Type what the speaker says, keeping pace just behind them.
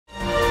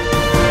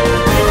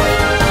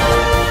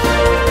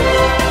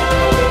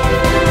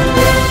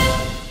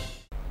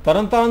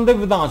ਤਰਨਤਾਰਨ ਦੇ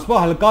ਵਿਧਾਨ ਸਭਾ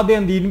ਹਲਕਾ ਦੇ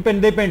ਅਧੀਨ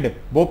ਪਿੰਡ ਦੇ ਪਿੰਡ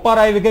ਬੋਪਾ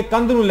ਰਾਏ ਵਿਖੇ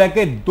ਕੰਧ ਨੂੰ ਲੈ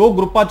ਕੇ ਦੋ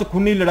ਗਰੁੱਪਾਂ 'ਚ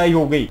ਖੂਨੀ ਲੜਾਈ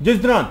ਹੋ ਗਈ, जिस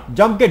दौरान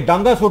जम के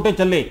डांगा सोटे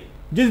चले,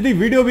 जिसकी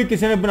वीडियो भी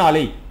किसी ने बना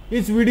ली।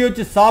 इस वीडियो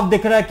 'ਚ साफ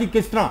दिख रहा है कि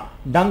किस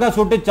तरह डांगा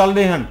सोटे चल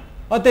रहे हैं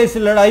ਅਤੇ इस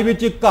लड़ाई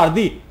ਵਿੱਚ घर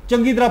ਦੀ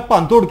ਚੰਗੀ ਤਰ੍ਹਾਂ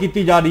ਭੰਨਤੋੜ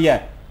ਕੀਤੀ ਜਾ ਰਹੀ ਹੈ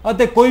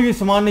ਅਤੇ ਕੋਈ ਵੀ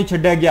ਸਮਾਨ ਨਹੀਂ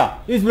ਛੱਡਿਆ ਗਿਆ।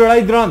 ਇਸ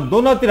ਲੜਾਈ ਦੌਰਾਨ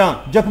ਦੋਨਾਂ ਧਿਰਾਂ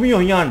ਜ਼ਖਮੀ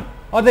ਹੋਈਆਂ ਹਨ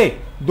ਅਤੇ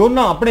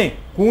ਦੋਨਾਂ ਆਪਣੇ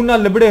ਖੂਨ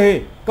ਨਾਲ ਲਿਬੜੇ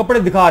ਹੋਏ ਕੱਪੜੇ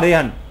ਦਿਖਾ ਰਹੇ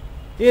ਹਨ।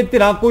 ਇਹ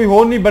ਧਿਰਾਂ ਕੋਈ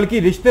ਹੋਰ ਨਹੀਂ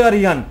ਬਲਕਿ ਰਿਸ਼ਤੇਦਾਰ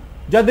ਹੀ ਹਨ।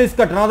 जब इस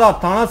घटना का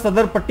थाना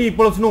सदर पट्टी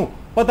पुलिस नूं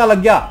पता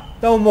लग्या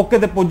तो वो मौके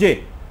ते पुजे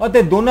और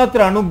दोनों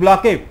धिरां नूं बुला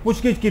के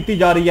पुछगिछ की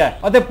जा रही है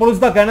और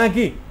पुलिस का कहना है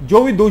कि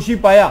जो भी दोषी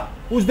पाया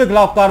उसके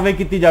खिलाफ कार्रवाई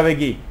की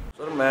जाएगी।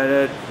 सर मैं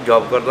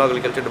जॉब करदा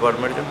एग्रीकल्चर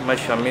डिपार्टमेंट च। मैं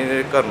शामी दे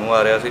घर नूं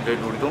आ रहा सी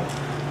ड्यूटी तो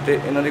ते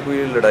इन्हां दी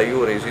कोई लड़ाई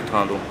हो रही सी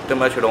थां तो ते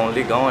मैं छडाउण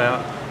लई गांव आया।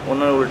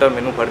 उन्हां ने उल्टा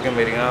मैनूं फड़ के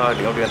मेरियां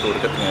हड्डियां तोड़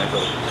कत्तियां,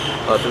 सर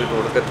हत्थ भी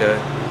तोड़ कत्तिया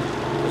है।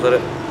 सर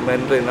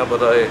मैनूं तो इन्ना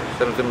पता है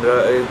सर ते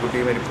मेरा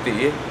गुड्डी मेरी भती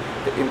है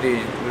तो इनकी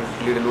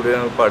लीड़े लूड़े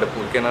पड़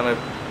फूल के इन्होंने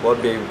बहुत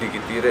बेइज्जती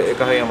की। एक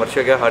अं अमर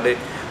छकिया साढ़े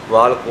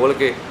वाल खोल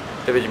के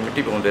तो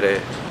मिट्टी पाते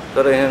रहे।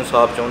 सर अं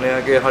इंसाफ चाहते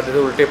हैं कि साढ़े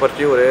तो उल्टे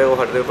पर्चे हो रहे हैं, वो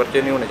साढ़े पर्चे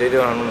नहीं होने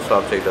चाहिए, सानू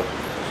इंसाफ चाहिए।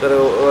 सर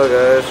वो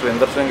है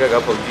सुविंदर सिंह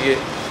है फौजी है,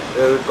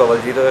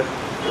 कवलजीत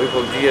वो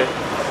फौजी है,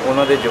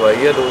 उन्होंने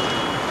जवाई है दो,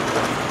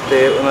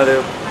 तो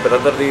उन्होंने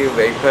ब्रदर की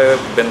वाइफ है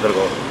बिंदर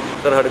कौर।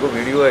 सर साढ़े को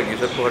वीडियो हैगी,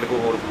 सर साढ़े को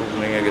होर प्रूफ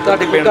नहीं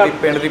है,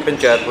 पिंड की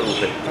पंचायत प्रूफ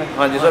है।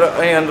 हाँ जी सर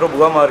अं अंदरों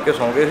बूहा मार के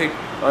सौ गए थे,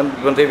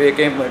 बंदे वेख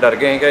के डर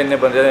गए कि इन्ने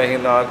बंदे अं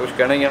ना कुछ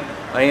कहना ही आ।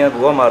 अं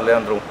बूहा मार लिया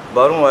अंदरों,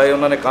 बाहरों आए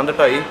उन्होंने कंध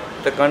ढाई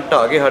तो कंध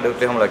ढा के साढ़े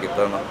उत्ते हमला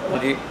किया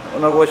जी।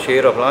 उन्होंने को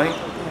 6 रफल ही,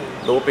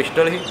 2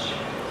 पिस्टल ही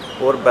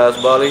और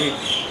बैसबाल ही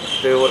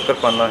तो और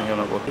किरपाना ही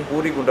उन्होंने को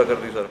पूरी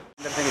गुंडागर्दी। सर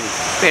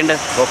पिंड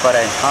बोपर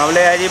है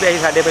मामले है जी भी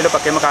अं साढ़े पहले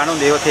पक्के मकान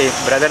होंगे उत्थे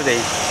ब्रदर दे,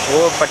 वो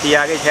पट्टी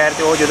आ गए शहर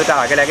से, वो जो ढा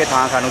के लैके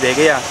थां सानू दे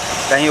गए आ,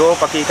 अं वो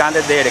पक्की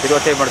कंध देड़ के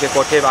उत्थे मुड़ के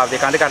कोठे आपदे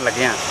कंध कर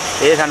लगे हैं।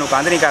 ये सानू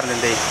कंध नहीं कर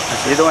देंगे,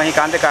 जो अं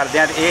कंध करते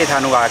हैं तो ये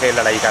सानू आके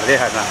लड़ाई करते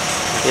साडे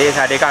नाल। ये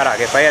साडे घर आ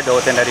के पे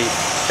 2-3 वारी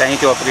तो अं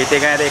चुप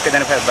कीते गए तो एक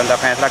दिन फिर बंदा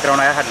फैसला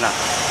करवाना आया साडे नाल,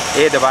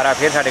 ये दोबारा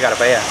फिर साडे घर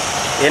पे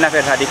इन्हें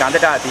फिर साडी कंध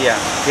ढाती है।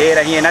 फिर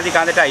अं इन्हां दी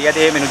कंध ढाई है तो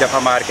ये मैनू जफा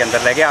मार के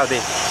अंदर लै गए आपदे।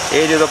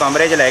 ये जो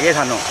कमरे च लै गए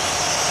सानू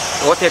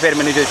उत्थे फिर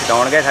मैनू जो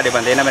छडाउण गए साडे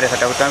बंदे, इन्हें मेरे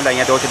सट्टा फुट्टां भी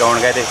लाइयां, 2 छडाउण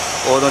गए थे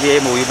उदों दी ये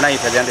मूवी बनाई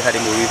फिरदे ते साडी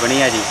मूवी बनी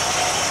है जी।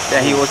 तो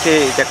असीं उसे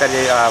चक्कर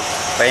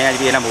पे हैं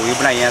जी, इन्हें मूवी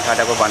बनाई है,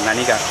 साडा कोई बनना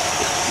नहीं गा।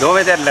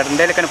 दोवें तो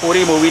लड़ते लेकिन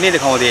पूरी मूवी नहीं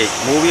दिखाते।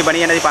 मूवी बनी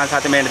इन्हां दी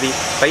 5-7 मिनट की,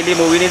 पहली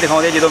मूवी नहीं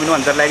दिखाते, जो मैनू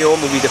अंदर लै गए वो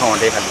मूवी दिखाउण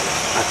दे खाली।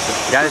 अच्छा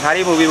जां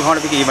सारी मूवी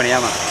दिखाउण भी की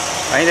बनिया वा।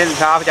 असीं तो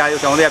इंसाफ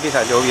चाहते हैं भी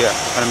जो भी है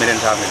मेरे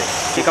इंसाफ मिले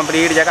कि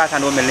कंप्लीट जगह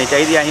सानू मिलनी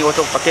चाहिए। असीं उस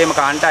पक्के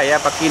मकान ढाए,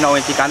 पक्की 9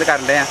 इंची कंध कर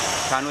रहे हैं।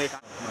 सानू एक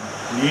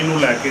नींह नूं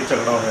लैके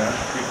झगड़ा होया।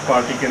 एक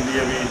पार्टी कहती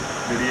है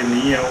भी जी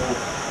नींह है वो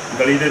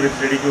गली के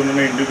जी कि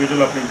उन्होंने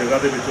इंडिविजुअल अपनी जगह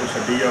के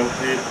छड्डी है,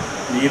 उत्थे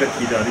नींह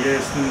रखी जा रही है।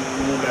 इस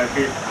नूं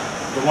लैके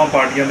दोवां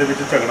पार्टियां दे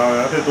विच झगड़ा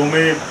होया ते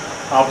दोवें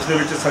आपस दे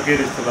विच सके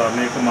रिश्तेदार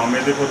ने, एक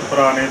मामे के पुत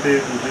भरा ने ते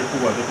दूजे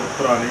भूआ के पुत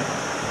भरा ने।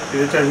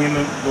 ये असीं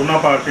दोनों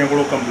पार्टियां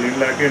कोलों कंप्लेन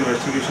लैके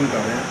इन्वेस्टिगेशन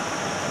कर रहे हैं।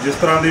 जिस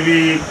तरह की भी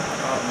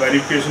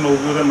वेरीफिकेशन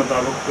होगी उसके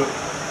मुताबिक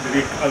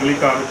जी अगली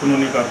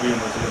कानूनी कार्रवाई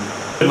अमल च लगी।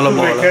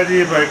 देखिए जी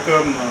एक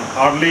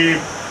हार्डली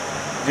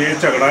जे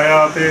झगड़ा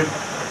आ तो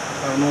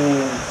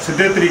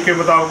सीधे तरीके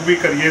मुताबिक भी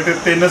करिए तो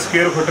 3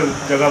 स्क्वेयर फुट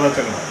जगह का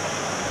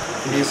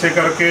झगड़ा। इस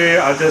करके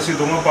अज असीं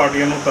दोनों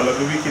पार्टियों को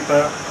तलब भी किया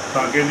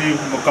ताकि जी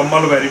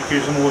मुकम्मल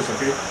वेरीफिकेशन हो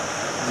सके।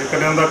 जेकर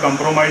इन्हां दा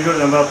कंप्रोमाइज़ हो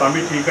जाता तो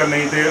भी ठीक है,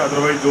 नहीं तो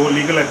अदरवाइज जो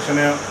लीगल एक्शन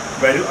है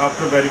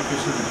आफ्टर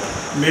वेरीफिकेशन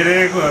मेरे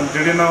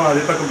जिहड़े ना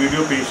अजे तक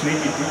वीडियो पेश नहीं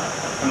की,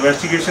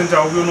 इन्वेस्टिगेशन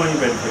चाहूगी उन्होंने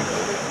वेरीफाई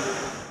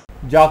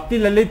करेंगे। जागती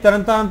लली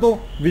तरनतारन तो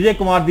विजय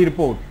कुमार की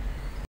रिपोर्ट।